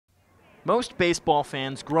Most baseball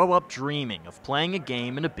fans grow up dreaming of playing a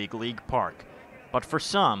game in a big league park. But for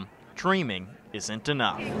some, dreaming isn't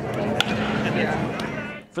enough.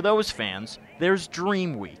 For those fans, there's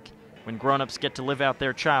Dream Week, when grown-ups get to live out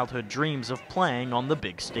their childhood dreams of playing on the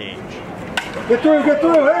big stage. Get through, there you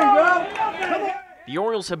go! The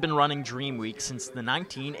Orioles have been running Dream Week since the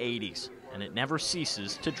 1980s, and it never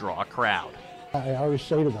ceases to draw a crowd. I always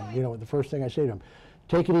say to them, the first thing I say to them,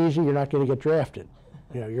 take it easy, you're not going to get drafted.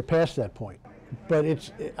 You're past that point. But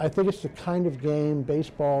I think it's the kind of game,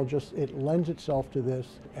 baseball, it lends itself to this,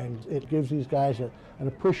 and it gives these guys an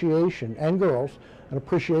appreciation, and girls, an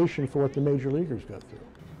appreciation for what the major leaguers go through.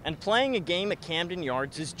 And playing a game at Camden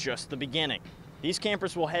Yards is just the beginning. These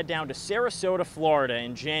campers will head down to Sarasota, Florida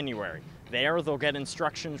in January. There, they'll get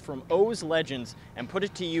instruction from O's legends and put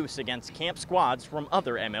it to use against camp squads from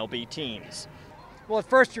other MLB teams. Well, at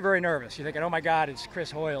first you're very nervous. You're thinking, oh my God, it's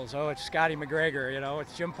Chris Hoyles, oh, it's Scotty McGregor,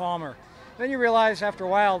 it's Jim Palmer. Then you realize after a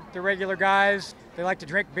while, they're regular guys, they like to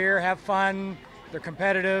drink beer, have fun, they're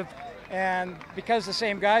competitive, and because the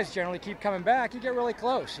same guys generally keep coming back, you get really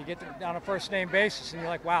close. You get on a first-name basis, and you're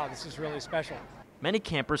like, wow, this is really special. Many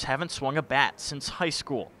campers haven't swung a bat since high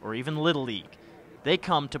school or even Little League. They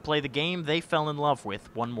come to play the game they fell in love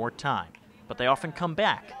with one more time, but they often come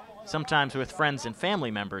back, sometimes with friends and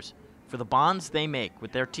family members, for the bonds they make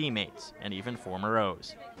with their teammates and even former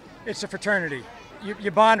O's. It's a fraternity.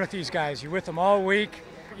 You bond with these guys. You're with them all week.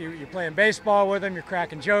 You're playing baseball with them. You're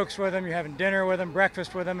cracking jokes with them. You're having dinner with them,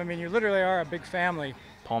 breakfast with them. I mean, you literally are a big family.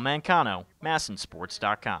 Paul Mancano,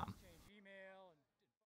 MASNsports.com.